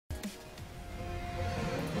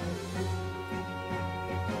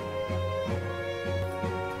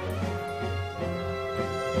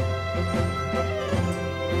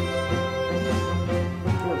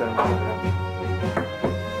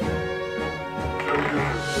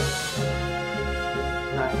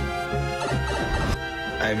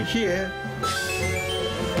I'm here.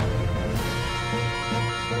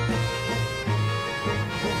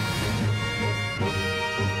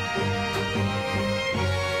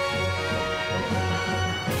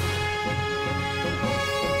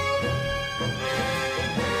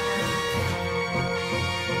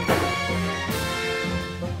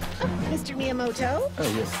 Mr. Miyamoto?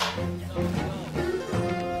 Oh, yes.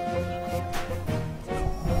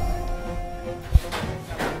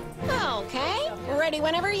 Okay. Ready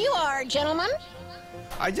whenever you are, gentlemen.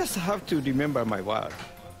 I just have to remember my word.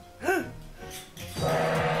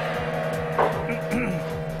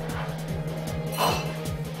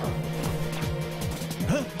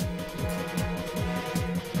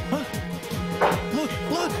 Look,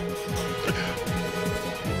 look!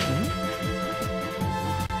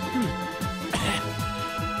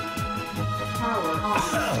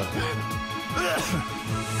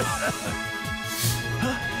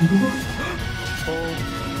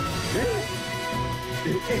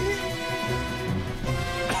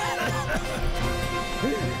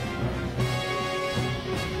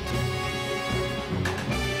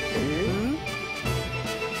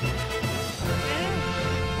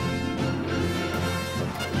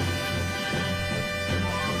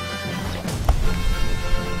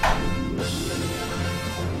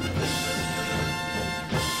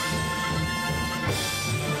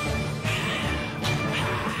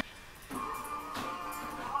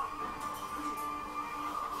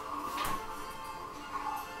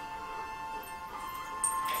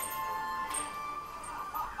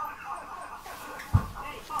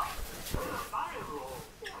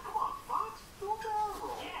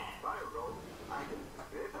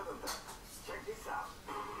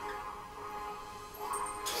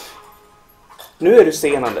 Nu är du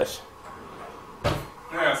sen, Anders.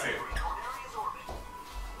 Nu är jag sen.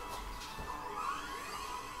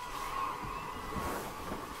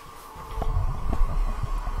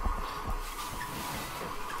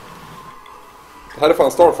 Det här är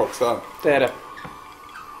fan Star Fox, det här. Det är det.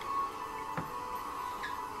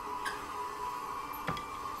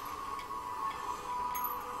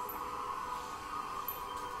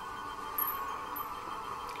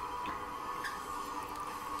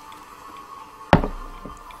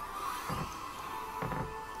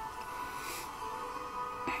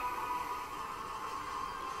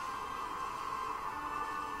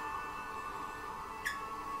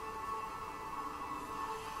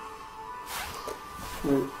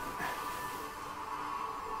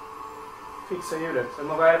 Fixa ljudet. Men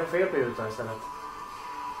vad är det för fel på ljudet istället?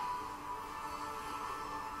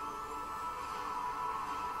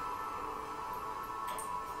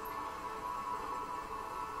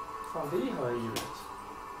 Fan, vi hör ljudet.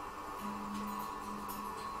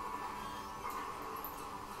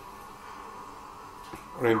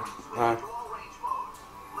 Nej.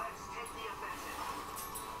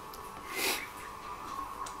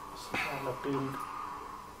 Så jävla bild.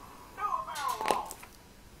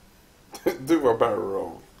 Do a barrel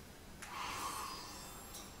roll.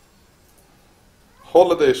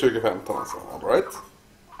 Holiday 2015 alltså, all right.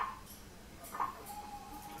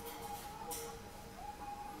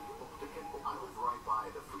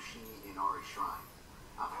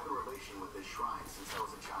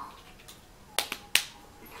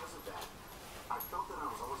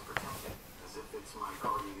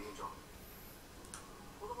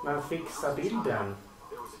 Men fixa bilden.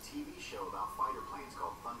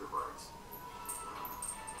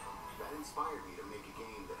 Inspired me to make a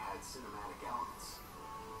game that had cinematic elements,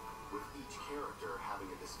 with each character having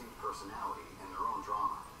a distinct personality and their own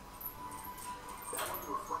drama. That would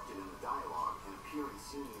be reflected in the dialogue and appear in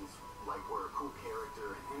scenes like where a cool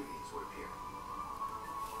character and enemies would appear.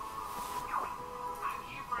 I'm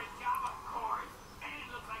here for a job, of course, and it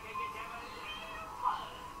looks like I get to have a little fun.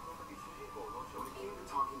 When it came to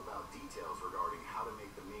talking about details regarding how to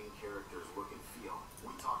make the main characters look and feel,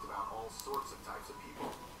 we talked about all sorts of types of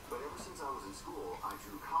people. But ever since I was in school, I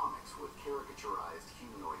drew comics with caricaturized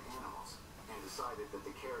humanoid animals, and decided that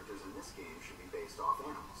the characters in this game should be based off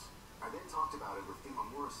animals. I then talked about it with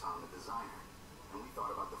Imamura-san, the designer, and we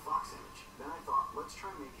thought about the fox image. Then I thought, let's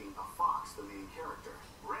try making a fox the main character.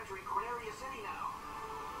 We're entering Corneria City now.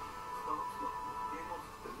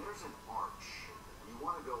 Then there's an arch. You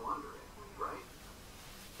want to go under it, right?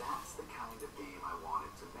 That's the kind of game I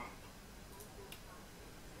wanted to make.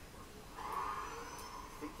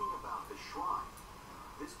 Thinking about the shrine,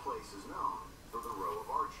 this place is known for the row of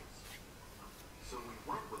arches. So we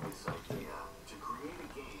went with this idea to create a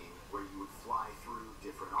game where you would fly through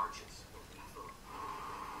different arches.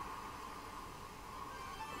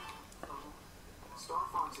 Star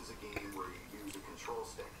Fox is a game where you use a control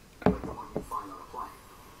stick, like the one you find on a plane.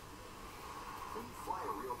 When you fly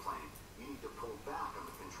a real plane, you need to pull back on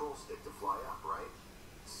the control stick to fly up, right?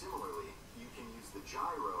 Similarly, you can use the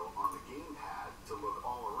gyro on the gamepad to look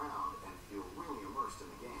all around and feel really immersed in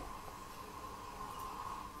the game.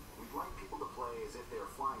 We'd like people to play as if they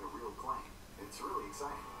are flying a real plane. It's really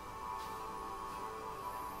exciting.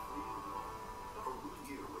 For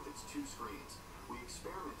Wii U, with its 2 screens, we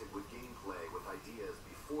experimented with gameplay with ideas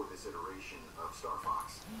before this iteration of Star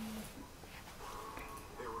Fox.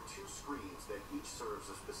 There were 2 screens that each serves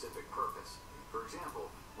a specific purpose. For example,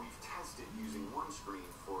 we've tested using one screen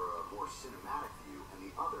for a more cinematic view and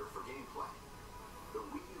the other for gameplay. The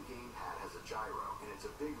Wii U gamepad has a gyro, and it's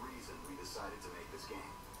a big reason we decided to make this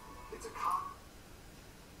game. It's a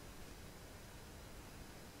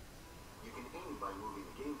You can aim by moving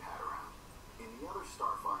the gamepad around. In the other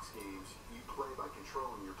Star Fox games, you play by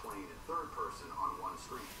controlling your plane in third person on one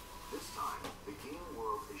screen. This time, the game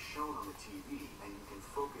world is shown on the TV, and you can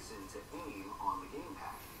focus in to aim on the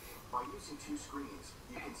gamepad. By using 2 screens,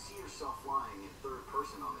 you can see yourself flying in third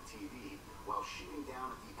person on the TV while shooting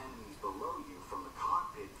down at the enemies below you from the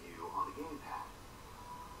cockpit view on the gamepad.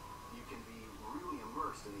 You can be really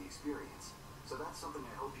immersed in the experience, so that's something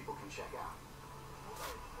I hope people can check out.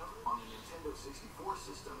 On the Nintendo 64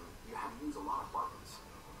 system, you had to use a lot of buttons.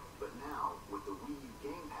 But now, with the Wii U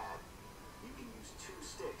gamepad, you can use 2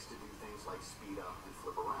 sticks to do things like speed up and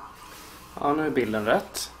flip around. Ja, nu är bilden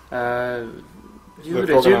rätt.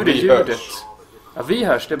 Ljudet. Ljudet. Ja, vi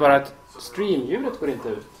hörs. Det är bara att streamljudet går inte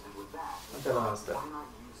ut. Till vänster. Why not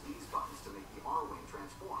use these buttons to make the R-Wing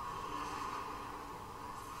transform?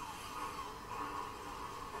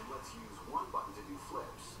 And let's use one button to do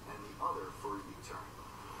flips and the other for a U-turn.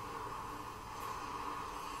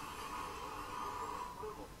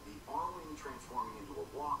 The R-Wing transforming into a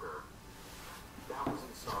walker, that was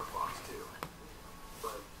in Star Fox 2.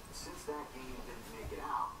 But since that game didn't make it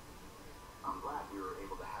out, I'm glad we were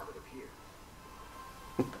able to have it appear.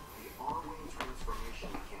 The R-Wing transformation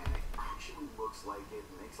mechanic actually looks like it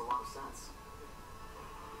makes a lot of sense.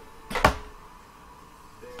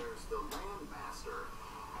 There's the Landmaster.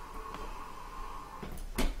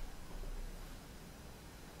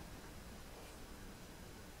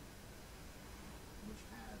 Which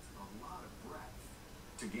adds a lot of breadth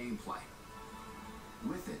to gameplay.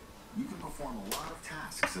 With it, you can perform a lot of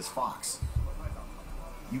tasks as Fox.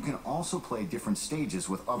 You can also play different stages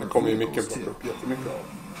with other Det kommer ju vehicles mycket too. upp jättemycket av.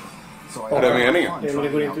 So Är det meningen? fun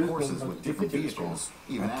trying out courses with different vehicles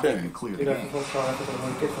even after you clear the game.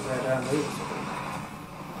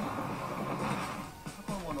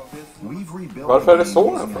 We've rebuilt Varför är det the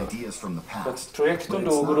så games för? and ideas from the past. Projektorn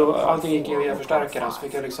dog och då allting gick via förstärkaren, så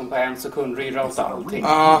fick jag liksom på 1 sekund rerouta allting.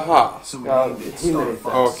 Aha. So we Jag named it hinner Star inte.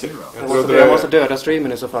 Fox Okej. Zero. Jag måste döda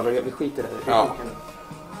streamen i så fall, och vi skiter i det. Ja.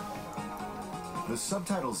 The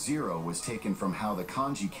subtitle Zero was taken from how the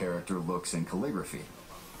kanji character looks in calligraphy.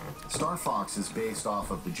 Star Fox is based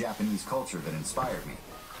off of the Japanese culture that inspired me.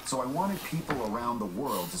 So I wanted people around the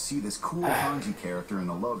world to see this cool kanji character in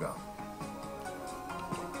the logo.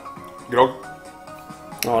 Grogg.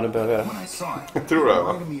 Ja, det behöver jag. When I saw it, Jag tror det, it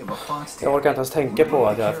va? reminded me of a fox tail. Jag orkar inte ens tänka på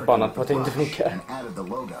att jag är förbannad på att det inte funkar. And added the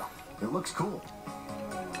logo. It looks cool.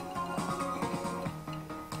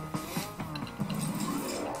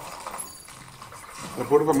 Jag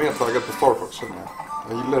borde vara mer taggad på Star Fox, känner jag.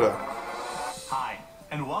 Jag gillar det. Hi,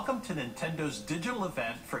 and welcome to Nintendo's digital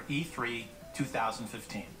event for E3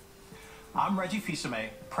 2015. I'm Reggie Fils-Aimé,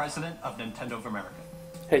 president of Nintendo of America.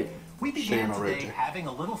 Hej. We began Shame today already. having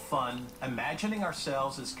a little fun imagining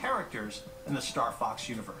ourselves as characters in the Star Fox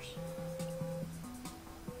universe.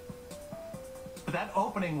 But that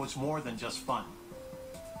opening was more than just fun.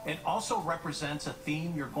 It also represents a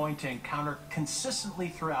theme you're going to encounter consistently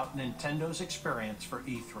throughout Nintendo's experience for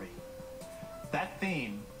E3. That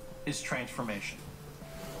theme is transformation.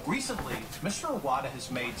 Recently, Mr. Iwata has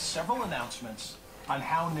made several announcements on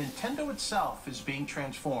how Nintendo itself is being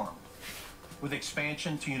transformed, with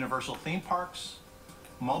expansion to Universal theme parks,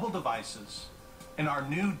 mobile devices, and our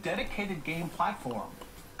new dedicated game platform,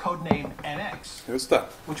 codenamed NX, Just det.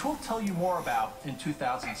 which we'll tell you more about in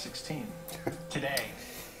 2016. Today,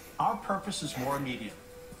 our purpose is more immediate,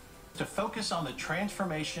 to focus on the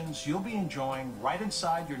transformations you'll be enjoying right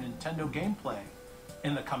inside your Nintendo gameplay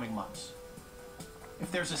in the coming months.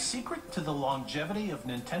 If there's a secret to the longevity of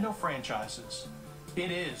Nintendo franchises,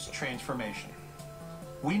 it is transformation.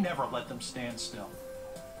 We never let them stand still.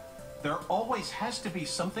 There always has to be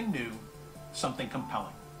something new, something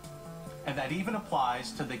compelling. And that even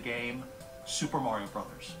applies to the game Super Mario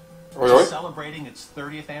Bros., which is celebrating its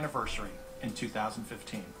 30th anniversary in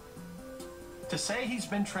 2015. To say he's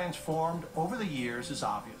been transformed over the years is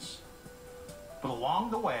obvious. But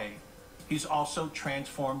along the way, he's also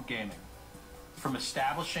transformed gaming, from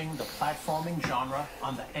establishing the platforming genre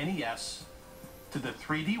on the NES to the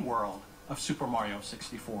 3D world of Super Mario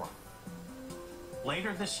 64.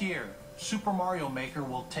 Later this year, Super Mario Maker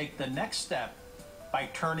will take the next step by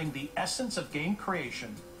turning the essence of game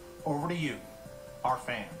creation over to you, our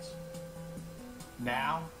fans.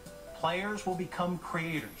 Now, players will become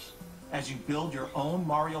creators as you build your own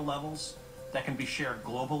Mario levels that can be shared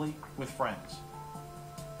globally with friends.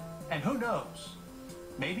 And who knows,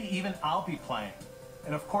 maybe even I'll be playing,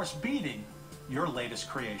 and of course beating, your latest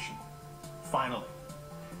creation. Finally,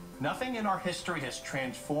 nothing in our history has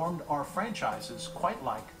transformed our franchises quite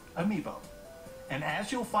like Amiibo. And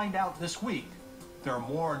as you'll find out this week, there are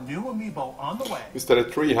more new Amiibo on the way. Visst är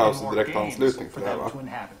det Treehouse and more direkt games anslutning for till det här, them va? to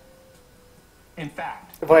inhabit. In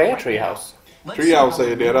fact, Vad är right Treehouse? now, let's Treehouse see how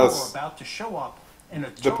är Amiibo deras- are about to show up in a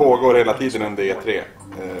Det totally pågår hela different tiden under E3.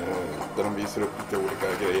 Där de visar upp lite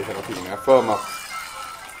olika grejer hela tiden. Jag för mig att...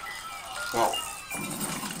 Ja.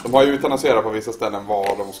 De har ju utannonserat på vissa ställen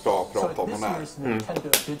vad de ska So prata at om och this när. year's Nintendo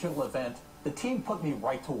Digital event, the team put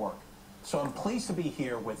me right to work. So I'm pleased to be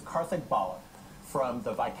here with Karthik Bala from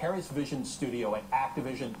the Vicarious Vision studio at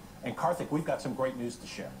Activision. And Karthik, we've got some great news to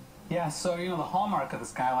share. Yeah, so, the hallmark of the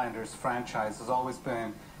Skylanders franchise has always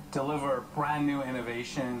been deliver brand new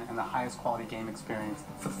innovation and the highest quality game experience.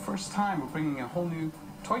 For the first time, we're bringing a whole new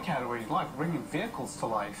toy category to life. We're bringing vehicles to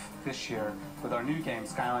life this year with our new game,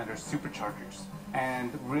 Skylanders Superchargers,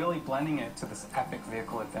 and really blending it to this epic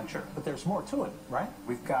vehicle adventure. But there's more to it, right?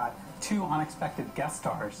 We've got 2 unexpected guest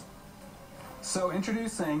stars. So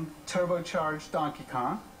introducing turbocharged Donkey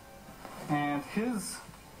Kong and his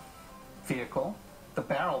vehicle, the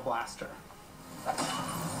Barrel Blaster.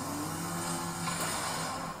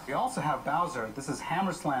 We also have Bowser. This is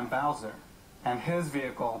Hammerslam Bowser, and his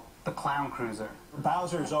vehicle, the Clown Cruiser.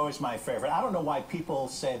 Bowser is always my favorite. I don't know why people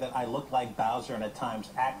say that I look like Bowser and at times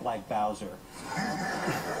act like Bowser.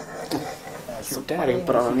 As you're där playing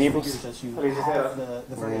imponerande with these Amiibos. figures, as you have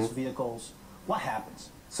the various vehicles, what happens?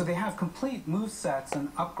 So they have complete movesets and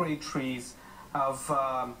upgrade trees of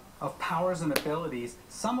powers and abilities,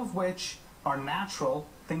 some of which are natural,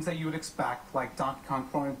 things that you would expect, like Donkey Kong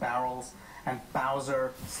throwing barrels and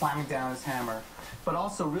Bowser slamming down his hammer, but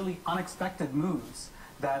also really unexpected moves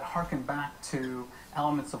that harken back to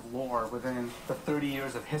elements of lore within the 30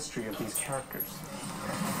 years of history of these characters.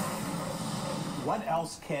 What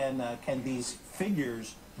else can these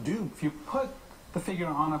figures do? If you put the figure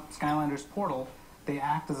on a Skylanders portal, they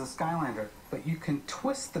act as a Skylander, but you can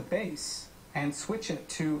twist the base and switch it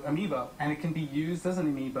to Amiibo, and it can be used as an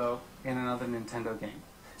Amiibo in another Nintendo game.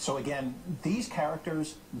 So again, these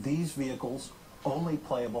characters, these vehicles, only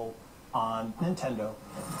playable on Nintendo.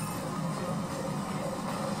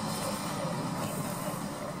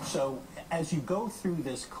 So as you go through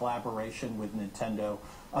this collaboration with Nintendo,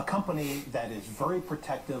 a company that is very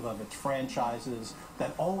protective of its franchises,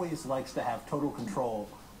 that always likes to have total control,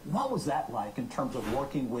 what was that like in terms of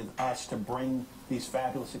working with us to bring these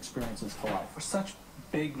fabulous experiences to life? We're such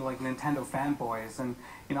big Nintendo fanboys, and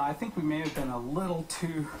I think we may have been a little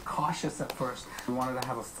too cautious at first. We wanted to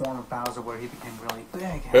have a form of Bowser where he became really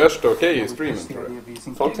big. Hörs det okej i streamen, tror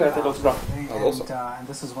du? Folk säger att det låter bra. And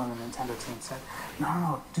this is when the Nintendo team said,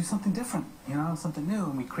 no, do something different, something new.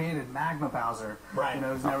 And we created Magma Bowser. Right.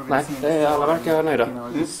 Who's never been seen Nej, alla verkar nöjda.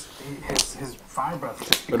 His fire breath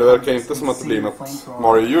just Men det verkar inte som att det blir något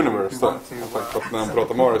Mario Universe då. Jag tänkte att när de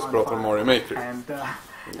pratar Mario så pratar de Mario Maker. And,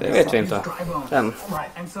 Det vet vi inte än.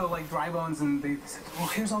 Right, and so Dry Bones, and they said, well,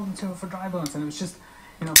 here's all the material for Dry Bones, and it was just,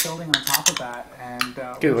 building on top of that,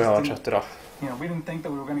 and Gud vad jag har trött idag. we didn't think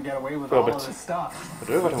that we were going to get away with all of this stuff.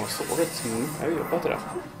 Du har varit hemma och sovit. Jag har jobbat idag.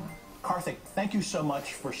 Karthik, thank you so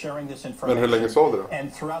much for sharing this Men information. hur länge sov du då?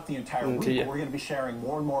 And throughout the entire week, we're going to be sharing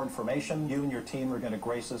more and more information. You and your team are going to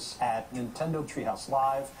grace us at Nintendo Treehouse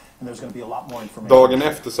Live, and there's going to be a lot more information. Dagen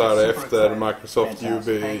efter så är det efter Microsoft, UB,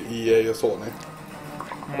 EA och Sony.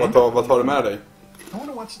 Vad tar du med dig? I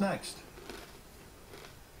wonder what's next.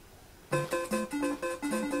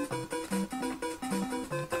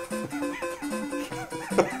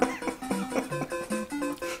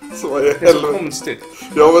 Så är Det är så konstigt.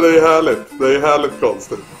 Ja, men det är härligt. Det är härligt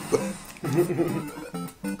konstigt.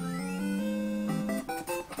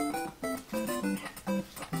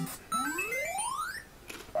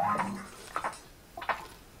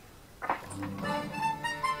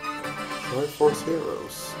 Force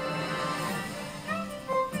Heroes.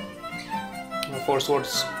 Four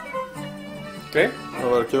Swords. Okej. Det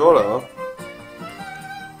verkar ju vara det, va?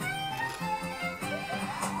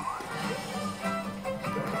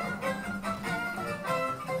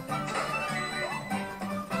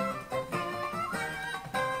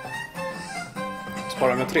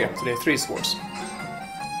 bara med 3. Så det är 3 swords.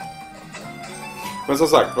 Men som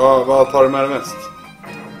sagt, vad tar du med dig mest?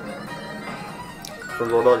 Från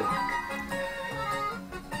gårdagen.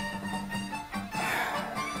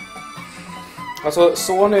 Alltså,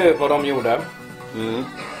 Sony, vad de gjorde.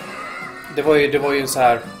 Det var ju så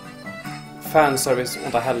här fanservice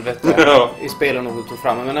åt helvete Ja. i spelen och tog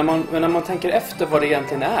fram. Men när man tänker efter vad det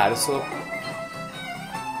egentligen är, så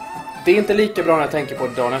det är inte lika bra när jag tänker på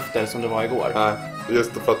det dagen efter som det var igår. Nej,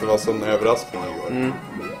 just för att det var sån överraskning igår.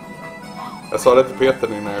 Jag sa det till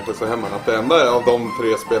Peter innan jag tog hem att det enda av de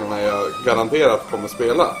 3 spelarna jag garanterat kommer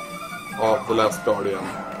spela av The Last Guardian,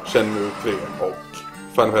 Shenmue 3 och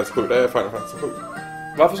Final Fantasy 7, det är Final Fantasy 7.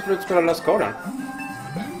 Varför skulle du inte spela Last Guardian?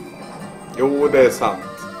 Jo, det är sant.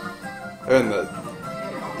 Jag vet inte.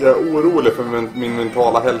 Jag är orolig för min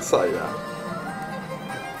mentala hälsa i det här.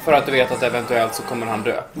 För att du vet att eventuellt så kommer han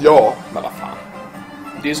dö. Ja. Men vad fan.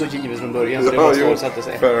 Det är ju så givet från början, så det måste ju sätta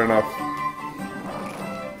sig. Fair enough.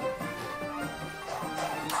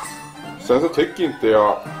 Sen så tycker inte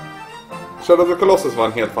jag... Shadow of the Colossus var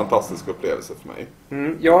en helt fantastisk upplevelse för mig.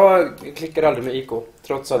 Jag klickar aldrig med IK,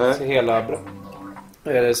 trots att hela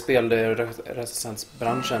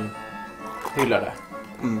spelrecensensbranschen hyllar det.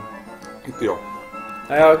 Inte jag.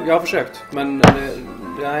 Nej, jag har försökt, men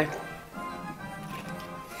nej.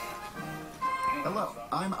 Hello,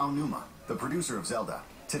 I'm Aonuma, the producer of Zelda.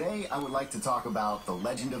 Today, I would like to talk about The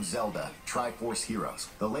Legend of Zelda: Triforce Heroes,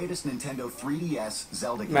 the latest Nintendo 3DS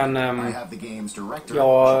Zelda game. Men I have the game's director,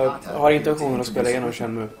 jag Shigata, har intentionen att spela igenom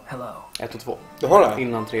Shenmue 1 och 2. Du har det?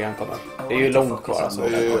 Innan 3 kommer. Det är ju långt kvar alltså.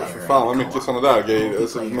 Det är ju fan vad mycket sådana där grejer.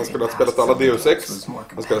 Alltså, man skulle ha spelat alla Deus Ex, man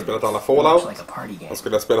skulle ha spelat alla Fallout, man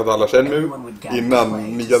skulle ha spelat alla Shenmue innan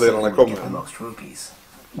nya delarna kommer.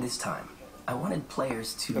 Det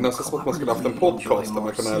är nästan som att man skulle haft en podcast där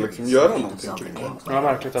man kunde liksom göra någonting kring det. Ja,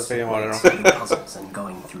 märkligt att vi har det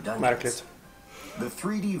då. Märkligt.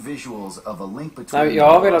 Nej,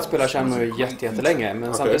 jag har velat spela Shenmue jättelänge,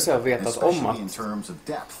 men samtidigt så har jag vetat om att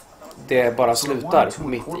det bara slutar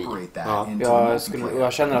mitt i.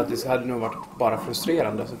 Jag känner att det hade nog varit bara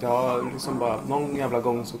frustrerande, så att jag har liksom bara någon jävla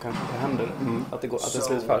gång så kanske det händer att det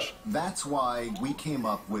slutfärs.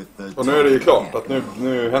 Och nu är det ju klart att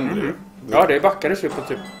nu händer det ju. Ja, det backade slut på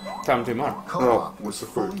typ 5 timmar. Ja, det är så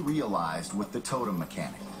sjukt.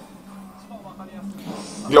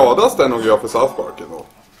 Gladast är nog jag för South Park ändå.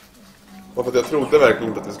 Och för att jag trodde verkligen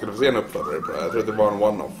inte att vi skulle få se en uppföljare på det här. Jag trodde det var en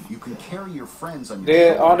one-off.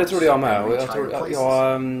 Det trodde jag med. Och jag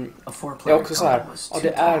är också så här. Ja,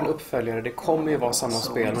 det är en uppföljare. Det kommer ju vara samma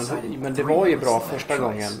spel. Men det var ju bra första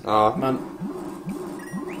gången. Ja. Men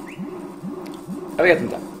jag vet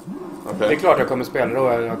inte. Okay. Det är klart jag kommer spela det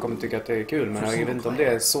och jag kommer tycka att det är kul. Men jag vet inte om det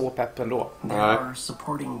är så pepp ändå. Nej.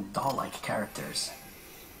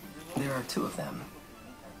 There are 2 of them,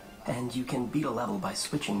 and you can beat a level by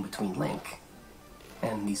switching between Link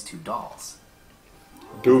and these 2 dolls.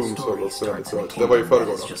 Doom så starts in det var ju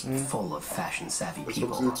förrgår då. Full of fashion-savvy Det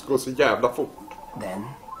people. går så jävla fort. Then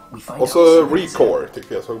we find Och så Recore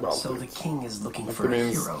tycker jag såg bra so the king is looking for inte a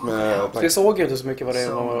minst hero. med Det såg ju inte så mycket vad det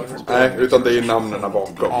var. Nej, utan det är ju namnen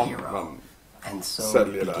bakom. Man And so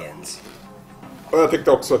säljer it det. begins. Och jag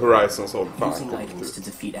tyckte också Horizon såg fan Using coolt items to ut.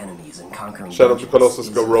 defeat enemies and conquering Shadow of the dungeons Colossus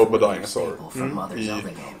is go a familiar Robo-Dinosaur staple from other Zelda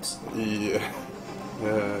games.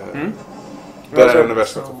 Där är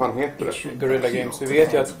universum, vad fan heter det? Guerrilla Games. Du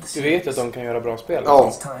vet ju att de kan göra bra spel. Ja.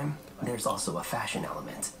 This time, there's also a fashion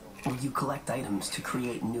element, where you collect items to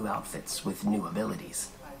create new outfits with new abilities.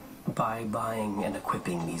 By buying and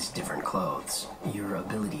equipping these different clothes, your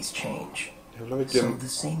abilities change. So the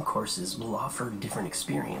same courses will offer different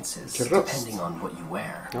experiences depending on what you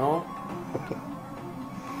wear. Ja.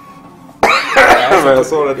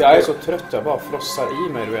 Jag är så trött, jag bara frossar i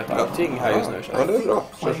mig, du vet, allting här just nu. Ja, det är bra.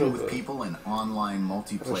 Jag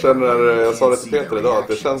känner, jag sa det till Peter idag, att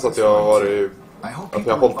det känns att jag har varit, att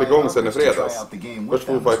jag har hållit igång sen i fredags. Först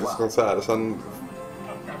Foo Fighters konsert, sen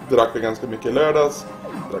drack jag ganska mycket i lördags,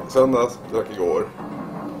 drack i söndags, drack igår.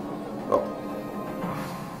 Ja.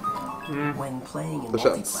 Det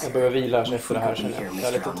känns. Jag behöver vila efter det här, känner jag. Jag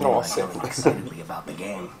är lite trasig.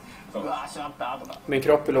 Min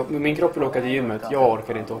kropp vill åka till gymmet. Jag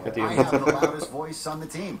orkar inte åka till gymmet.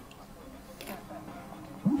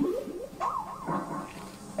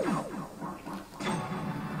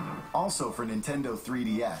 Also for Nintendo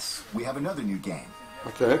 3DS, we have another new game.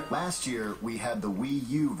 Okay. Last year, we had the Wii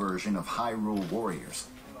U version of Hyrule Warriors.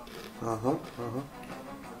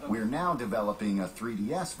 We're now developing a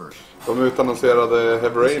 3DS version. De utannonserade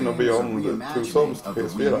Heavy Rain och Beyond Two Souls till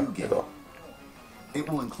PS4 idag. It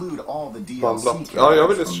will include all the DLC. Ja, jag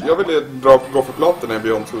ville gå för platen i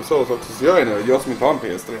Beyond Two Souls också, så jag är nöjd. Jag som inte har en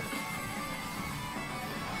PS3.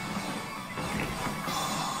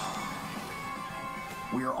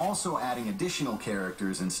 We are also adding additional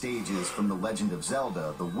characters and stages from The Legend of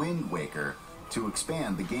Zelda, The Wind Waker, to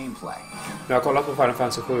expand the gameplay. Jag har kollat på Final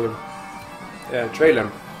Fantasy 7 trailern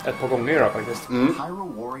ett par gånger då, faktiskt.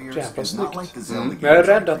 Jävla snyggt. Men jag är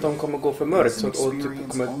rädd att de kommer gå för mörkt och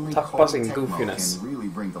typ kommer tappa sin goofiness.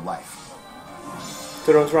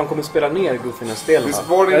 Tror de kommer spela ner goofiness-delen? Visst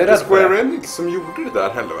var det inte Square Enix som gjorde det där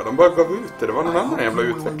heller, va? De bara gav ut det. Det var någon annan jävla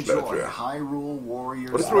utvecklare, tror jag.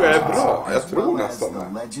 Och det tror jag är bra. Jag tror nästan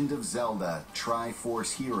det. Legend of Zelda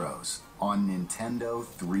Triforce Heroes on Nintendo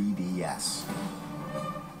 3DS.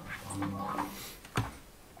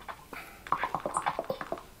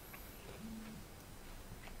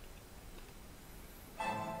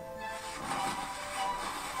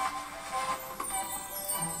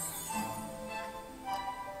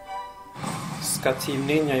 Ska Team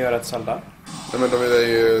Ninja göra ett Zelda? Nej, men de är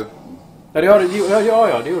ju... Ja,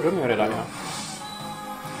 det gjorde de ju redan, ja.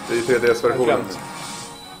 Det är ju 3DS-versionen.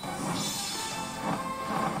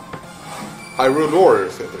 Hyrule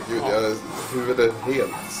Warriors heter det. Gud, huvudet är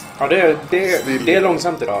helt... Ja, det är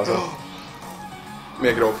långsamt idag, alltså.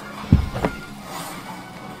 Mer grov.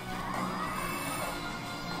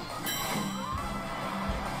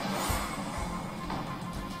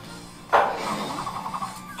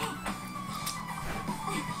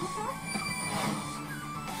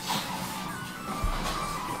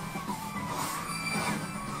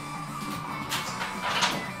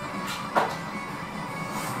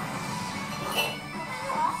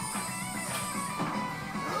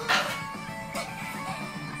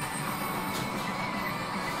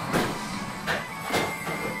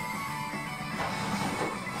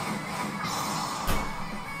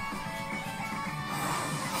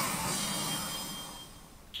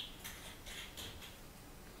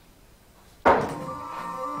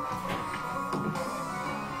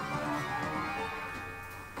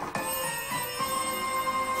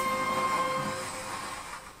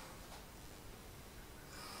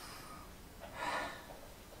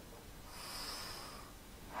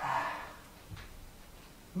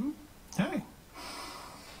 Hey.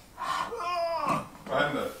 Vad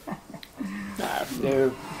händer? Nej, det är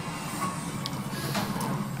ju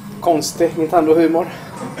konstig Nintendo-humor.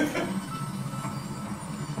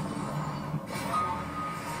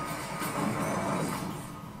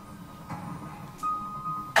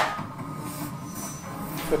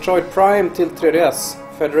 Metroid Prime till 3DS.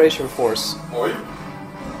 Federation Force. Oj.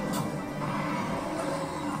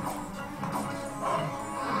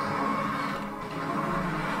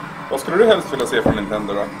 Vad skulle du helst vilja se från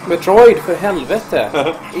Nintendo då? Metroid, för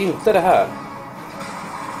helvete! Inte det här.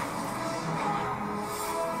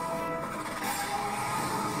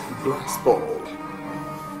 Blackball.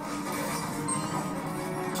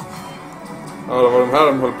 Ja, det var de här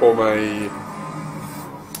de höll på med i...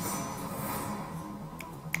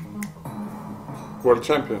 World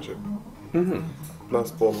Championship.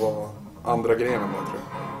 Blackball var andra grenen, jag tror.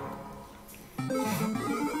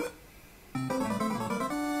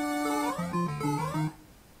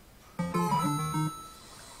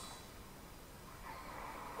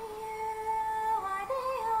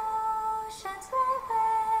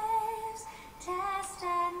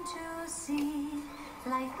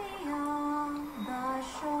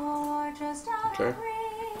 Okay.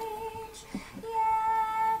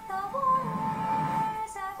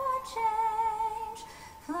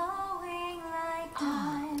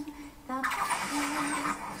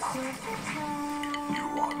 You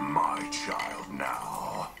are my child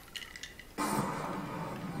now.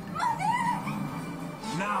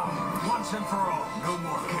 Now, once and for all, no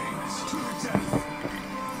more games. To the death.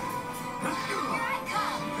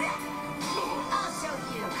 I'll show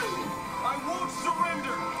you. I won't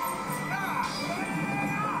surrender.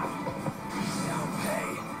 Now pay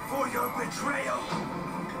for your betrayal.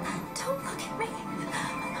 Don't look at me.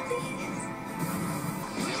 Please.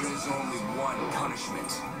 There is only one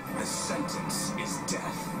punishment. The sentence is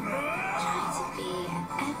death. Try to be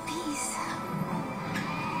at peace.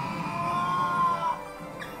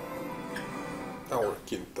 Jag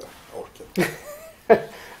orkar inte.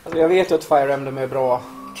 Alltså, jag vet ju att Fire Emblem är bra.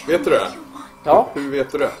 Vet du det? Ja. Hur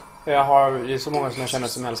vet du det? Det är så många som jag känner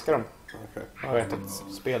som älskar dem. Okay. Jag vet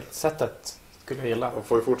att spelsättet skulle jag gilla. De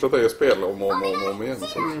får ju fortsätta göra spel om igen.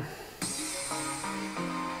 Så.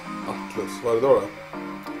 Atlus, vad är det då?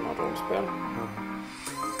 Ja, rollspel.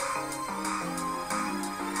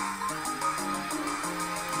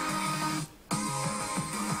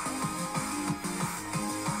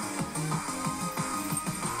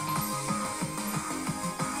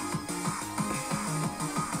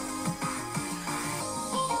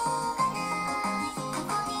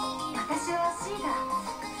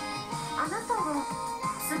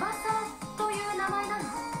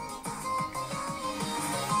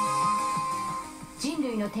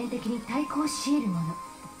 類の天敵に対抗し得るもの。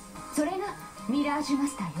それがミラージュマ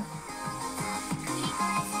スターよ。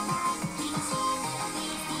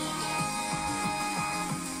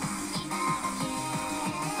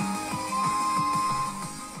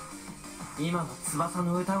今の翼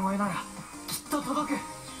の歌声ならきっと届く。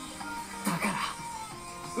だから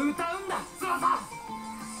歌うんだ翼。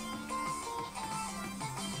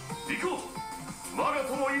行こう、我が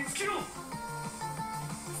友を生きろ。オ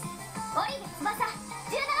リビ翼、17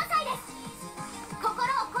歳です。心を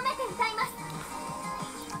込めて歌います。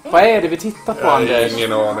Vad är det vi tittar på, Anders?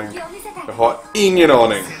 Ingen aning. Jag har ingen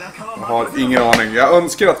aning. Jag har ingen aning. Jag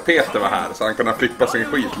önskar att Peter var här så han kunde flippa sin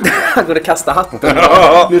skit lite. Han kunde kasta hatten.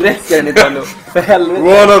 Nu räcker det inte ändå. För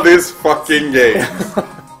helvete. One of these fucking games.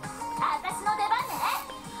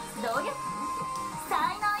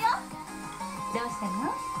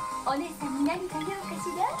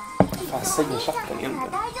 Fan, säger chatten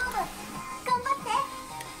egentligen.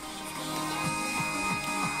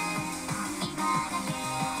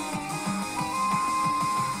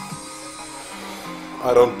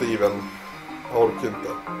 I don't even. Jag orkar inte.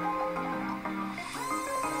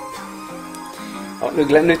 Ja,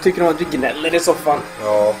 nu tycker de att vi gnäller i soffan.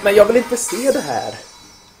 Ja. Men jag vill inte se det här.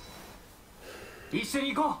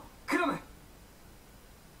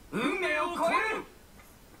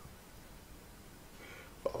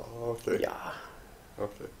 Okej. Ja.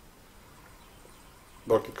 Okej.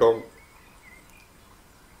 Donkey Kong.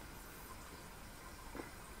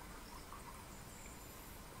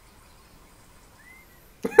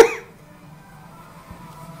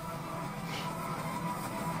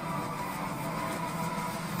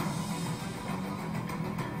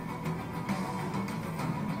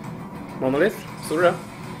 Monolith, stod det?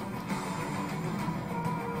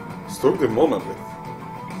 Stod det Monolith?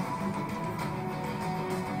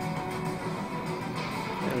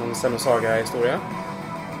 Är det någon Xenosaga-historia?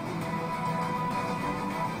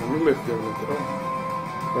 Monolith gör väl inte det?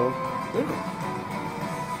 Jo. Ja.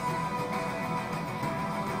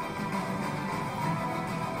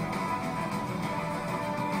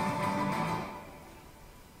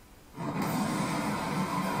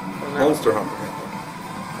 Monster Hunter.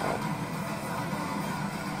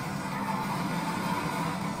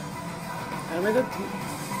 Jag vet inte.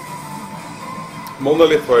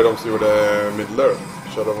 Monolith var ju de som gjorde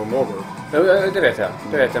Middle-earth, Shadow of Mordor. Ja, det vet jag.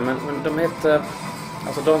 Det vet jag. Men de heter...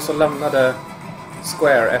 Alltså de som lämnade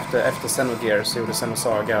Square efter Xenogears gjorde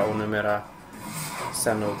Xenosaga och numera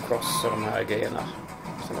Xenocross och de här grejerna.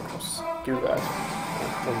 Xenocross. Gud vad jag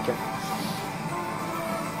tänker.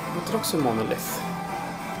 Det är också Monolith.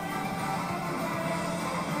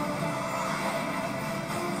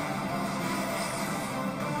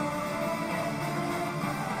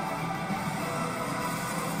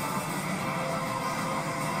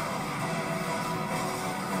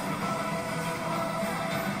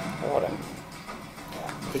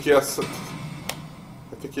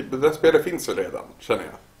 Jag tycker det där spelet finns väl redan, känner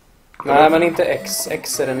jag. Nej, men inte X.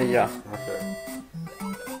 X är det nya. Okay.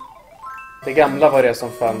 Det gamla var det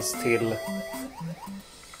som fanns till...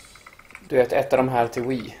 Du vet, ett av de här till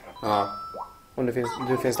Wii. Ja. Och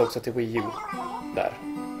nu finns det också till Wii U. Där.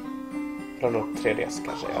 Eller något 3DS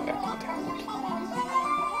kanske, jag vet inte.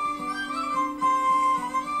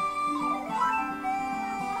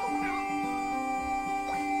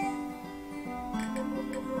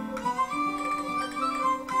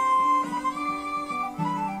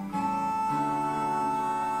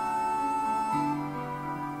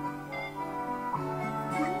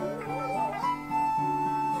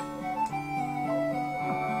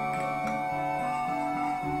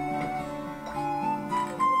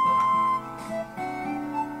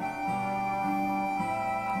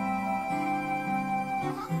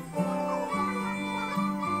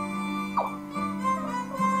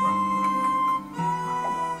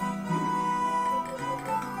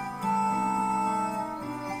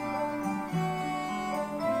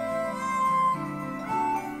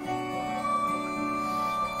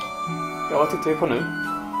 Ja, vad tittar vi på nu?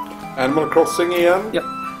 Animal Crossing igen. Ja.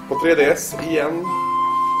 På 3DS igen.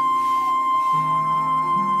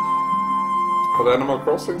 Hade Animal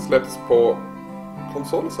Crossing släppts på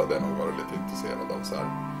konsol så hade jag nog varit lite intresserad av så här.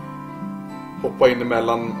 Hoppa in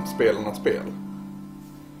emellan spelarnas spel.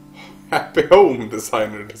 Happy Home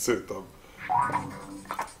Designer dessutom.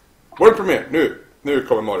 World Premiere, nu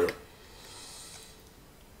kommer Mario.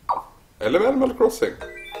 Eller Animal Crossing.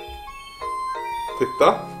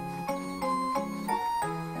 Titta.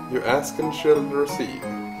 You ask and shall receive.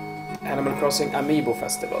 Animal Crossing Amiibo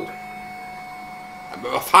Festival.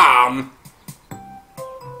 Men vad fan!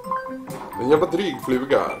 En jävla dryg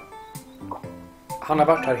fluga här. Han har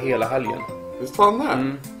varit här hela helgen. Visst var han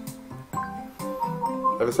där?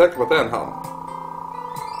 Är vi säkra på att det är en han?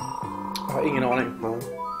 Jag har ingen aning. Nej.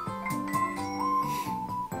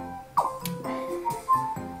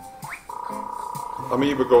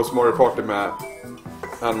 Amiibo Goes Mario Party med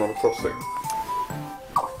Animal Crossing.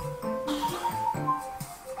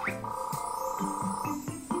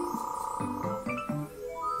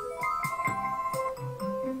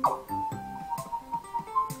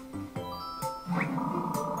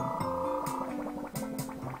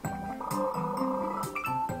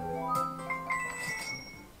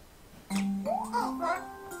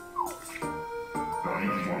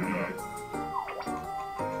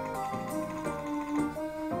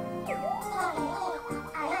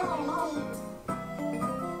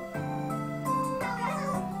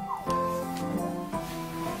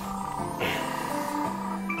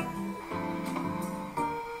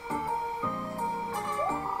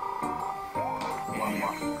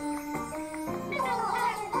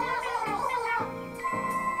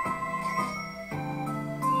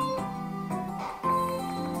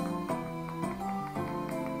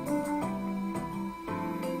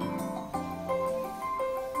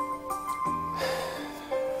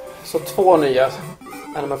 Så 2 nya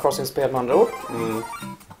Animal Crossing-spel med andra ord.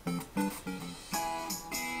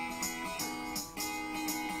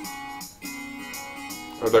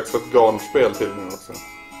 Det är dags för ett garnspel till nu också.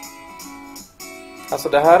 Alltså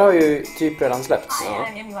det här har ju typ redan släppts. Hi,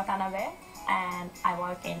 I'm Yumi Watanabe and I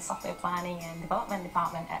work in software planning and development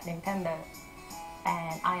department at Nintendo.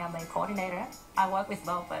 And I am a coordinator. I work with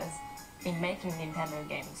developers in making Nintendo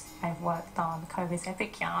games. I've worked on Kirby's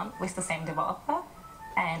Epic Yarn with the same developer.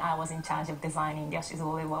 And I was in charge of designing Yoshi's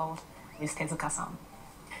Woolly World with Tezuka-san.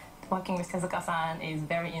 Working with Tezuka-san is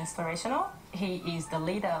very inspirational. He is the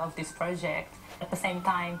leader of this project. At the same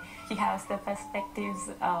time, he has the perspectives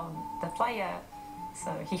of the player.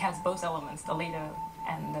 So he has both elements, the leader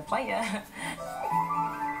and the player.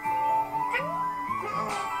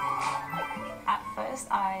 At first,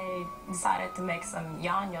 I decided to make some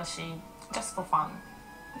yarn Yoshi just for fun.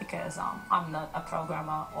 Because I'm not a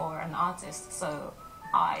programmer or an artist, so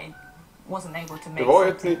I wasn't able to make. Det var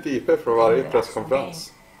ett nytt IP från varje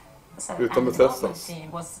presskonferens. So, Utan and the development Bethesdas.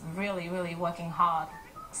 team was really working hard.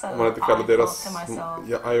 So Man har inte kallat I deras thought to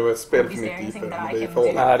myself, iOS-spel för is there nytt IP, anything men that det I är can för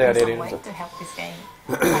do Nej, det är det in some inte. way to help this game?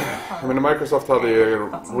 Jag menar, Microsoft hade ju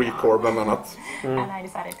Recore bland annat. And I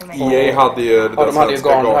decided to make EA hade ju det Ja, de hade ju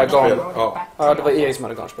garnspel. Ja. Ja, det var EA som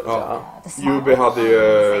hade garnspelet. Ja. Ja. Ubi hade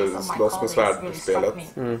ju slåss med svärd i spelet.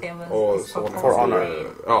 Och Sony For Honor. hade,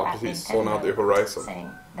 ja, precis. Sony hade ju Horizon. saying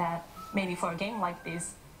that maybe for a game like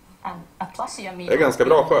this, a plushie amiibo Det är ganska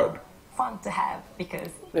bra skörd. fun to have because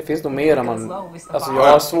Det finns nog mer än man... Alltså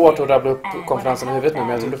jag har svårt att rabbla upp konferensen i huvudet nu, men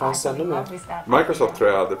jag tror det fanns ännu mer. Microsoft tror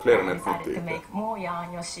jag hade fler än ett decided nytt to IP. make more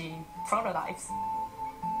yarn Yoshi prototypes.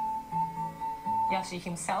 Yoshi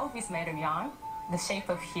himself is made of yarn. The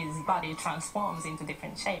shape of his body transforms into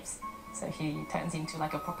different shapes. So he turns into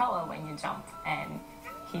like a propeller when you jump, and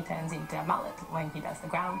he turns into a mallet when he does the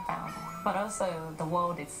ground pound. But also the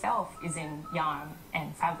world itself is in yarn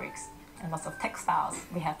and fabrics and lots of textiles.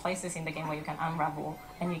 We have places in the game where you can unravel,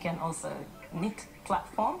 and you can also knit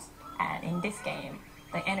platforms. And in this game,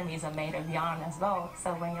 the enemies are made of yarn as well. So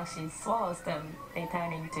when Yoshi swallows them, they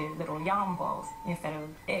turn into little yarn balls instead of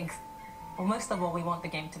eggs. Well, most of all, we want the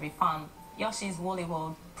game to be fun. Yoshi's Woolly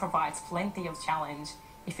World provides plenty of challenge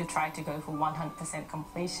if you try to go for 100%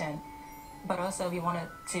 completion. But also we wanted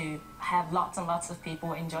to have lots and lots of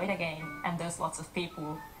people enjoy the game, and those lots of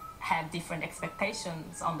people have different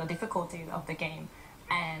expectations on the difficulty of the game.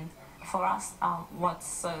 And for us, what's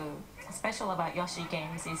so special about Yoshi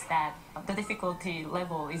games is that the difficulty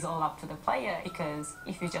level is all up to the player, because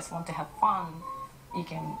if you just want to have fun, you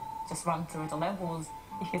can just run through the levels.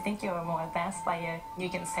 If you think you're a more advanced player, you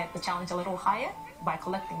can set the challenge a little higher by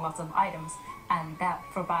collecting lots of items, and that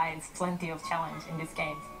provides plenty of challenge in this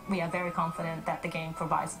game. We are very confident that the game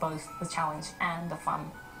provides both the challenge and the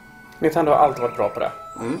fun. Nintendo har alltid varit bra på det.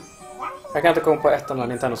 Jag kan inte komma på ett enda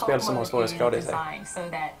Nintendo-spel som har svårighetsgrad i sig. So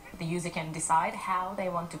that the user can decide how they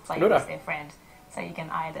want to play Då with their friend. So you can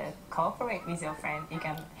either cooperate with your friend, you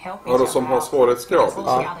can help each Ja, då som other har out. Ja, svårighetsgrad.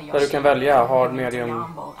 där du kan välja hard, medium,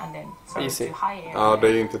 easy. Ja, det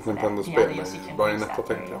är ju inte ett Nintendo-spel, men bara inne på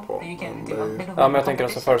tänker jag på. Men det är ju... Ja, men jag tänker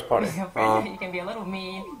också first party. Ja. You can be a little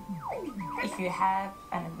mean if you have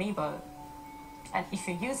an amiibo. And if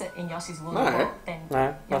you use it in Yoshi's Woolly Nej. World, then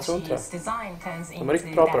Nej, jag tror inte Yoshi's det. design turns De är into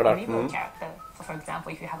riktigt bra på that det där. amiibo character. So for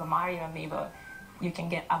example, if you have a Mario amiibo, you can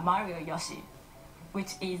get a Mario Yoshi.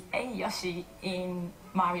 which is a Yoshi in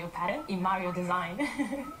Mario pattern, in Mario design.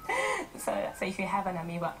 So if you have an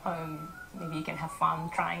amiibo at home, maybe you can have fun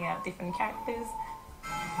trying out different characters.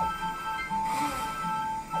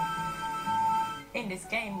 In this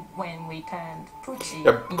game, when we turned Pucci,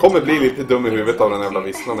 jag kommer bli lite dum i huvudet av den jävla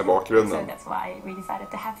visslan i so bakgrunden. that's why we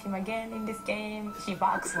decided to have him again in this game. He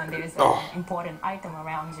barks when there is an important item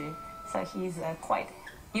around you, so he's a quite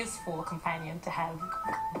useful companion to have.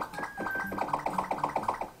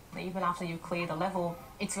 Even after you clear the level,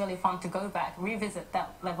 it's really fun to go back, revisit that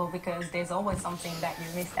level, because there's always something that you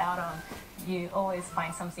missed out on. You always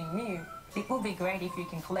find something new. It would be great if you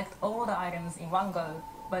can collect all the items in one go,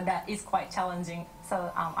 but that is quite challenging. So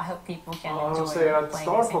I hope people can enjoy säger att playing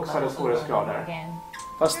Star the same Fox hade level over and over svårighetsgrader. again.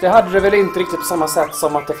 Fast det hade det väl inte riktigt på samma sätt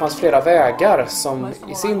som att det fanns flera vägar som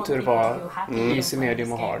i sin tur var easy,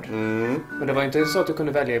 medium och hard. Men det var inte så att du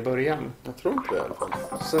kunde välja i början. Jag tror inte det i alla fall.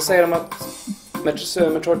 Så säger de att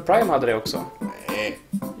Metroid Prime hade det också. Nej.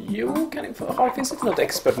 Jo, finns inte något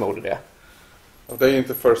expert mode i det? Det är ju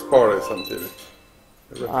inte first party samtidigt.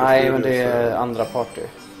 Nej, men det är andra party.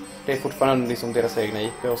 Det är fortfarande liksom deras egna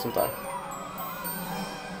IP och sånt där.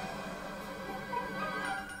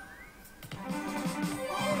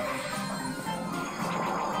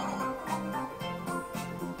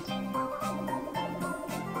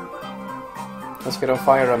 Jag ska ha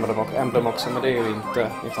Fire Emblem också, men det är ju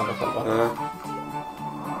inte Nintendo själva.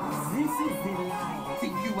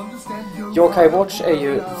 Yokai Watch är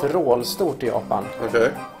ju vrålstort i Japan.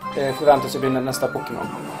 Okej. Det förväntas ju bli nästa Pokémon.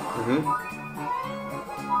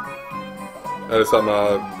 Är det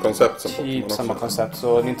samma koncept som Pokémon? Typ samma koncept.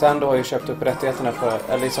 Så Nintendo har ju köpt upp rättigheterna för...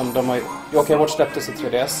 Eller liksom, Yokai Watch släpptes i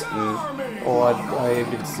 3DS. Och det har ju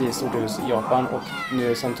blivit ett stort hus i Japan. Och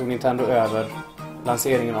nu sen tog Nintendo över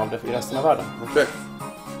lanseringen av det i resten av världen. Okej.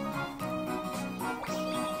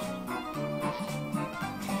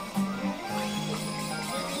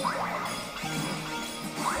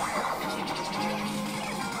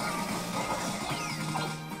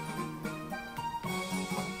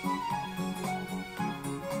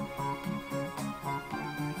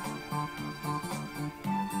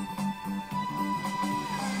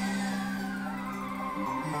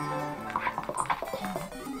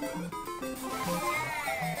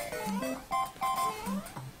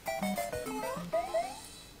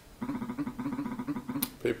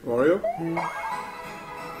 Paper Mario?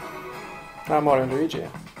 Ja, Mario och Luigi.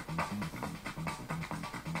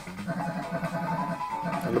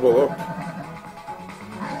 Eller både och.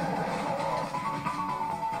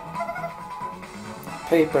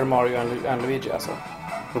 Paper Mario and Luigi alltså.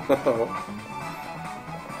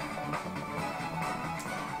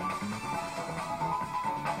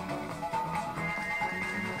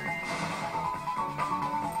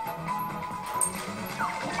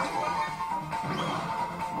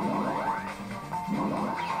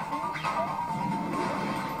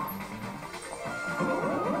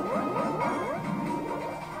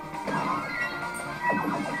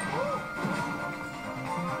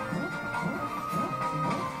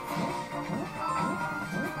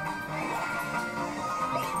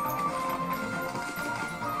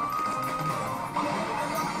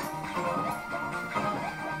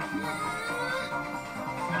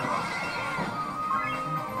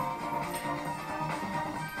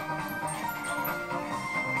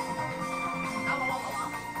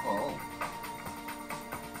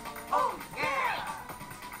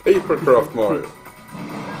 Papercraft Mario.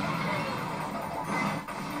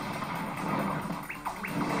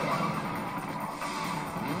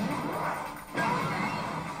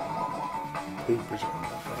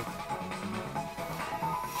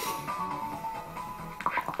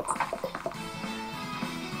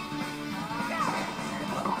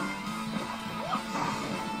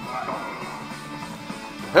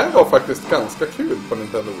 Det här var faktiskt ganska kul på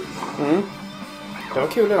Nintendo Wii. Det var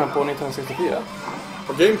kul redan på 1964.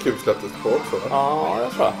 Och GameCube släpptes på också, va? Ja,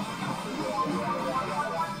 jag tror jag.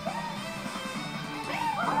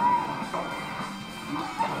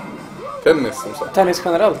 Tennis som sagt. Tennis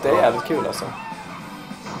generellt är jävligt kul alltså.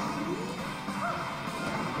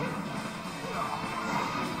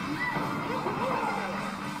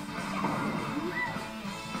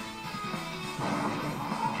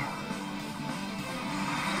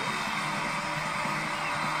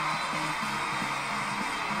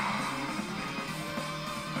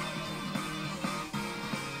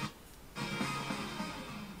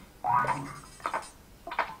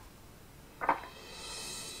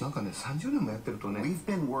 We've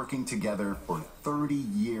been working together for 30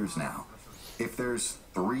 years now. If there's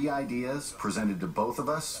 3 ideas presented to both of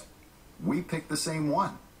us, we pick the same one.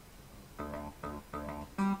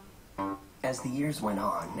 As the years went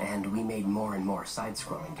on and we made more and more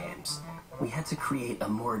side-scrolling games, we had to create a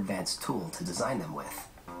more advanced tool to design them with.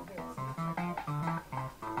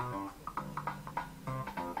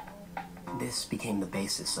 This became the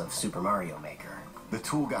basis of Super Mario Maker. The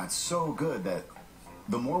tool got so good that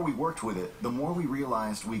the more we worked with it, the more we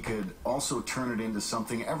realized we could also turn it into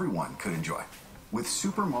something everyone could enjoy. With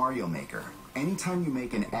Super Mario Maker, anytime you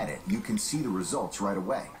make an edit, you can see the results right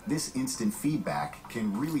away. This instant feedback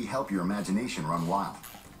can really help your imagination run wild.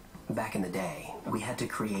 Back in the day, we had to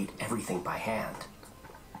create everything by hand.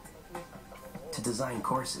 To design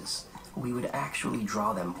courses, we would actually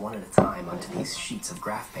draw them one at a time onto these sheets of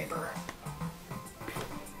graph paper.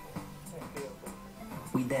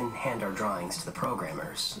 We'd then hand our drawings to the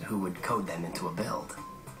programmers, who would code them into a build.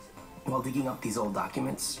 While digging up these old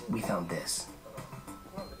documents, we found this.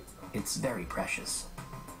 It's very precious.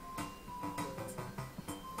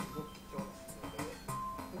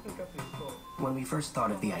 When we first thought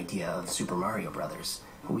of the idea of Super Mario Brothers,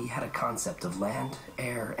 we had a concept of land,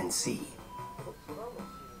 air, and sea.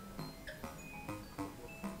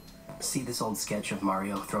 See this old sketch of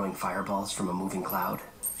Mario throwing fireballs from a moving cloud?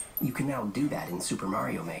 You can now do that in Super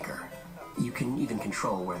Mario Maker. You can even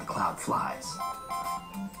control where the cloud flies.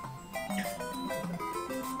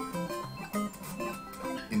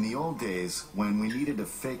 In the old days, when we needed to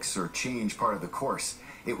fix or change part of the course,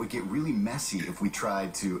 it would get really messy if we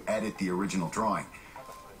tried to edit the original drawing.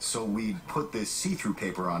 So we'd put this see-through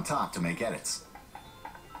paper on top to make edits.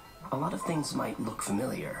 A lot of things might look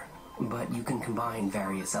familiar, but you can combine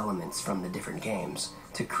various elements from the different games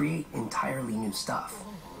to create entirely new stuff.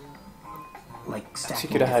 Like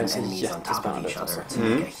stacking different enemies on top of each other to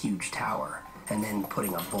make a huge tower, and then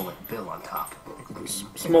putting a bullet bill on top.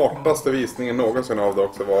 Smartaste visningen någonsin av det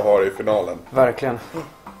också var har i finalen. Verkligen.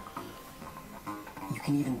 You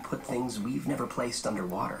can even put things we've never placed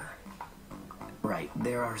underwater. Right,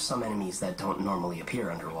 there are some enemies that don't normally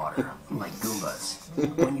appear underwater, like Goombas.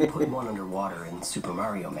 When you put one underwater in Super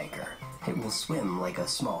Mario Maker, it will swim like a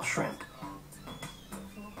small shrimp.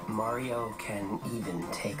 Mario can even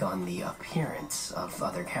take on the appearance of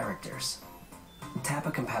other characters. Tap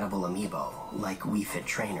a compatible amiibo, like Wii Fit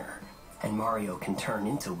Trainer, and Mario can turn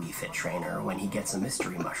into Wii Fit Trainer when he gets a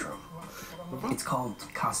mystery mushroom. It's called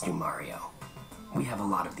Costume Mario. We have a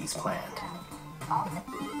lot of these planned.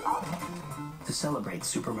 To celebrate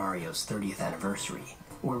Super Mario's 30th anniversary,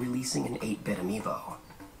 we're releasing an 8-bit amiibo.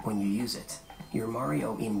 When you use it, your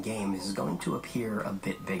Mario in-game is going to appear a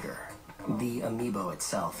bit bigger. The amiibo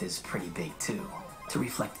itself is pretty big too, to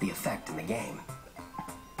reflect the effect in the game.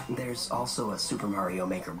 There's also a Super Mario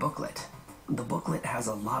Maker booklet. The booklet has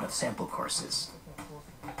a lot of sample courses.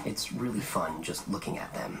 It's really fun just looking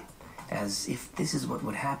at them, as if this is what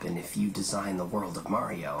would happen if you design the world of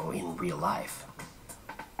Mario in real life.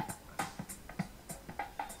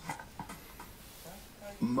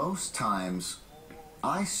 Most times,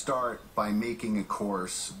 I start by making a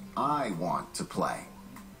course I want to play,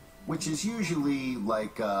 which is usually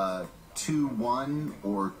like a 2-1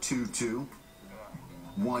 or 2-2.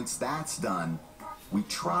 Once that's done, we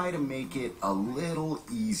try to make it a little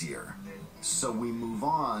easier, so we move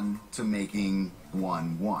on to making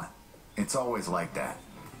 1-1. It's always like that.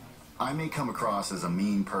 I may come across as a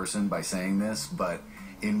mean person by saying this, but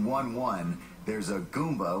in 1-1, there's a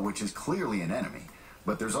Goomba, which is clearly an enemy,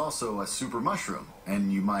 but there's also a super mushroom,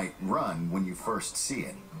 and you might run when you first see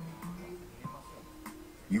it.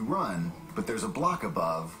 You run, but there's a block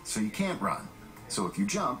above, so you can't run. So if you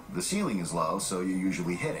jump, the ceiling is low, so you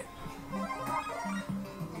usually hit it.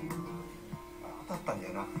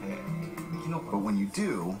 But when you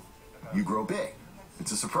do, you grow big.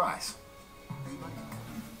 It's a surprise.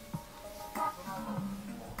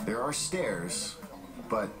 There are stairs,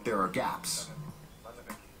 but there are gaps.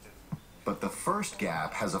 But the first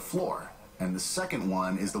gap has a floor, and the second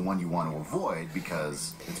one is the one you want to avoid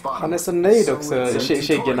because it's bottom. Han är så nöjd också,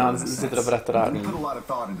 Shiggen, när han sitter och berättar det här. We put a lot of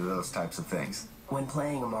thought into those types of things. When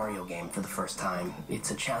playing a Mario game for the first time,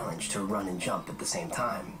 it's a challenge to run and jump at the same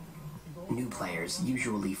time. New players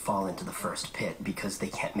usually fall into the first pit because they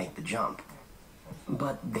can't make the jump.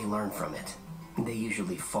 But they learn from it. They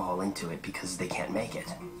usually fall into it because they can't make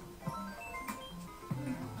it.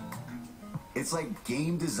 It's like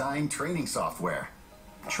game design training software.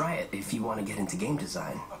 Try it if you want to get into game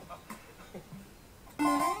design.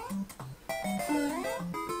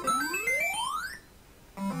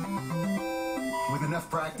 With enough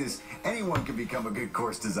practice, anyone can become a good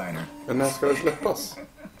course designer. Men när ska det släppas?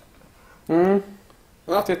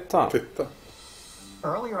 Ja, titta.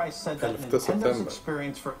 Earlier I said that Nintendo's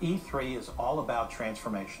experience for E3 is all about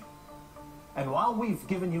transformation. And while we've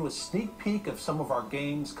given you a sneak peek of some of our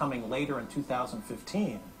games coming later in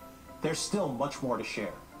 2015, there's still much more to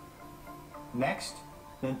share. Next,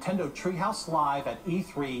 Nintendo Treehouse Live at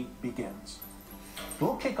E3 begins.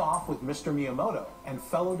 We'll kick off with Mr. Miyamoto and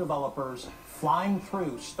fellow developers flying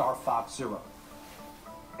through Star Fox Zero.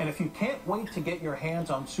 And if you can't wait to get your hands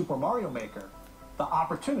on Super Mario Maker, the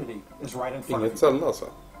opportunity is right in front of you. Zelda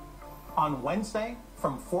alltså. On Wednesday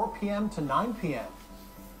from 4 p.m. to 9 p.m.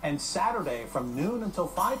 and Saturday from noon until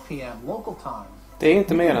 5 p.m. local time. Det är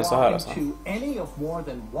inte mer än så här alltså. To any of more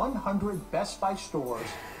than 100 Best Buy stores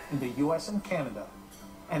in the US and Canada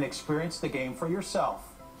and experience the game for yourself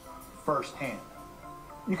firsthand.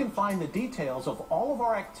 You can find the details of all of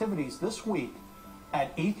our activities this week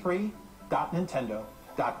at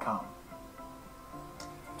e3.nintendo.com.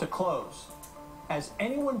 To close, as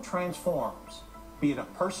anyone transforms, be it a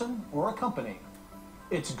person or a company,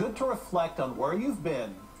 it's good to reflect on where you've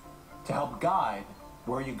been to help guide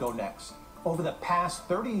where you go next. Over the past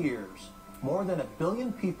 30 years, more than 1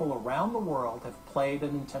 billion people around the world have played a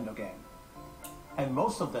Nintendo game. And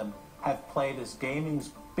most of them have played as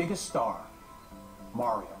gaming's biggest star,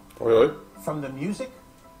 Mario. Really? From the music,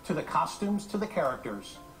 to the costumes, to the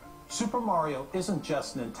characters, Super Mario isn't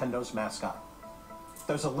just Nintendo's mascot.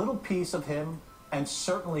 There's a little piece of him, and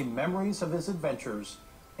certainly memories of his adventures,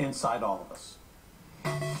 inside all of us.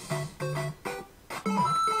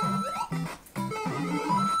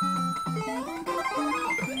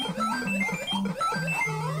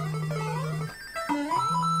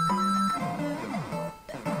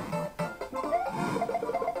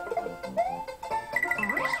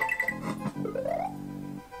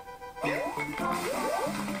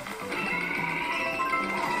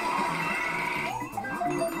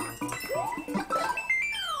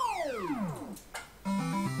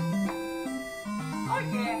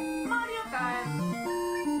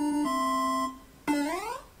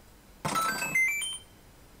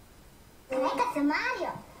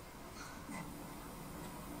 Mario.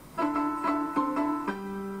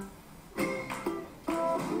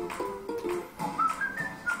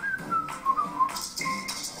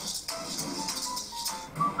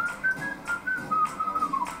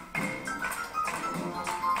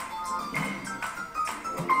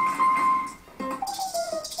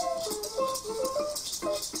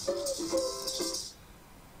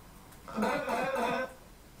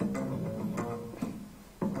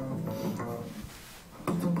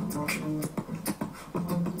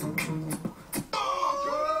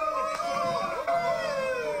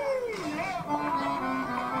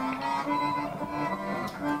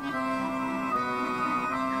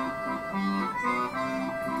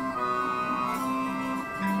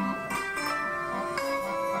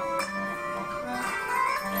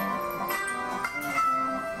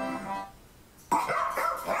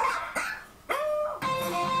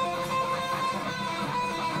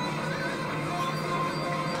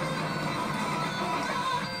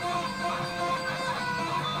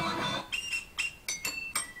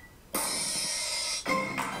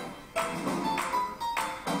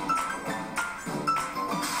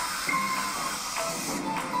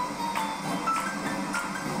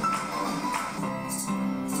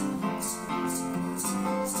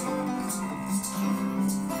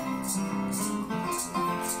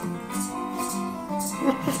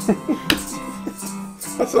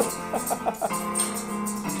 Alltså.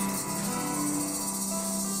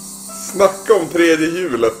 Snacka om tredje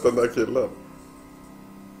hjulet, den där killen.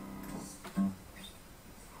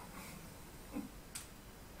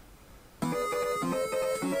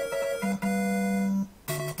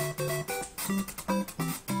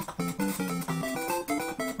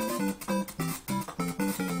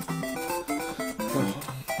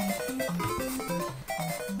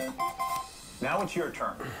 Now it's your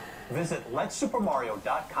turn. Visit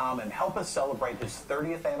letsupermario.com and help us celebrate his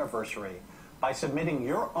 30th anniversary by submitting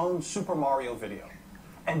your own Super Mario video.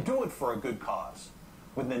 And do it for a good cause,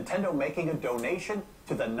 with Nintendo making a donation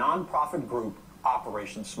to the non-profit group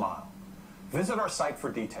Operation Smile. Visit our site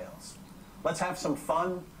for details. Let's have some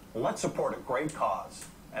fun, let's support a great cause,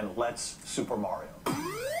 and let's Super Mario.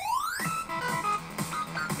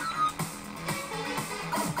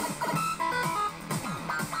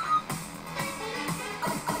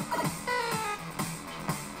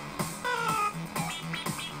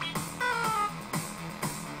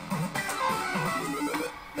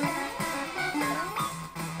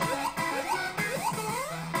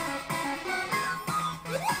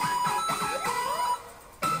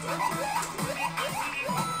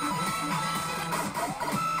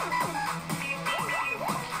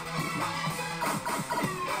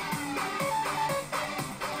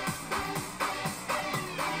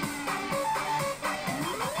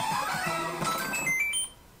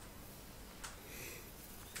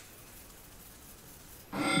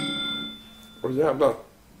 Åh jävlar.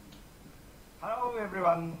 Hello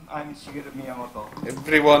everyone, I'm Shigeru Miyamoto.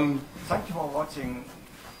 Everyone. Thank you for watching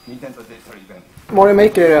Nintendo Day 3 event. Mario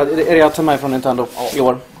Maker är det jag tar med från Nintendo i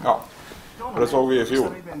år. Ja. Det såg vi i fjol.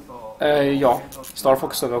 Ja, Star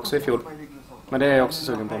Fox såg vi också i fjol. Men det är jag också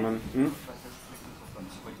sugen på. Men,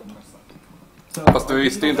 Fast du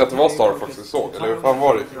visste inte att det var Star Fox du såg, eller hur fan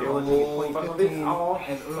var det?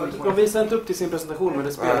 De visade inte upp till sin presentation, men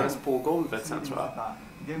det spelades på golvet sen tror jag.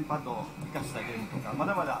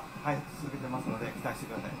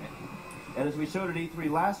 And as we showed at E3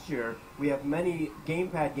 last year, we have many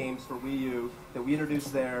gamepad games for Wii U that we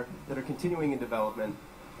introduced there that are continuing in development,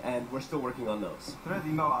 and we're still working on those.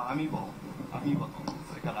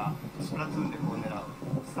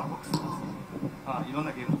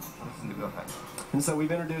 And so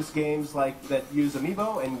we've introduced games like that use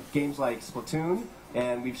Amiibo and games like Splatoon,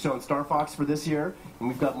 and we've shown Star Fox for this year, and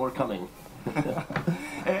we've got more coming.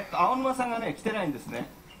 青沼さんがね来てないんですね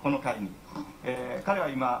この回に、彼は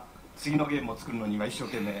今次のゲームを作るのに今一生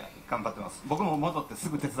懸命頑張ってます。僕も戻ってす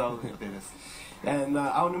ぐ手伝う予定です。And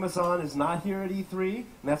Aonuma-san is not here at E3,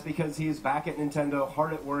 and that's because he is back at Nintendo,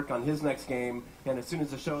 hard at work on his next game, and as soon as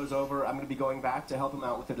the show is over, I'm going to be going back to help him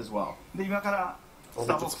out with it as well. で今からス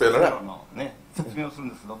ターボックス0のね説明をするん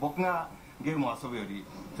ですけど、僕がゲームを遊ぶより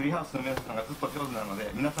ツリーハウスの皆さんがずっと上手なので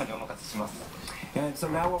皆さんにお任せします。And so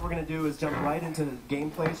now what we're going to do is jump right into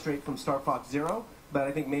gameplay straight from Star Fox Zero. But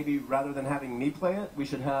I think maybe rather than having me play it, we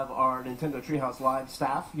should have our Nintendo Treehouse Live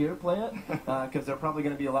staff here play it, because they're probably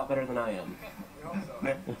going to be a lot better than I am.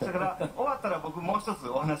 ね、それから終わったら僕もう一つ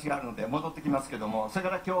お話があるので戻ってきますけども、それか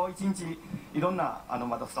ら今日一日いろんな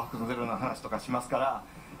またスタッフのゼロの話とかしますから、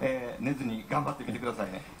寝ずに頑張ってみてくださ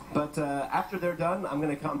いね。But after they're done, I'm going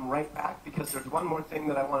to come right back because there's one more thing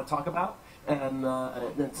that I want to talk about, and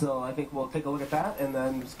so I think we'll take a look at that and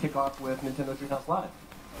then just kick off with Nintendo Treehouse Live.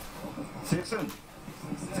 See you soon.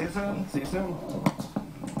 See you soon. See you soon.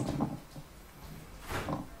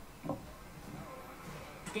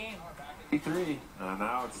 Game. E3.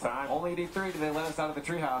 Now it's time. Only at E3 do they let us out of the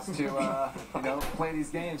treehouse to, play these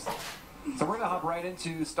games. So we're going to hop right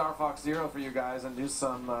into Star Fox Zero for you guys and do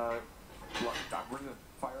some, we're going to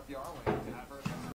fire up the R-Wing.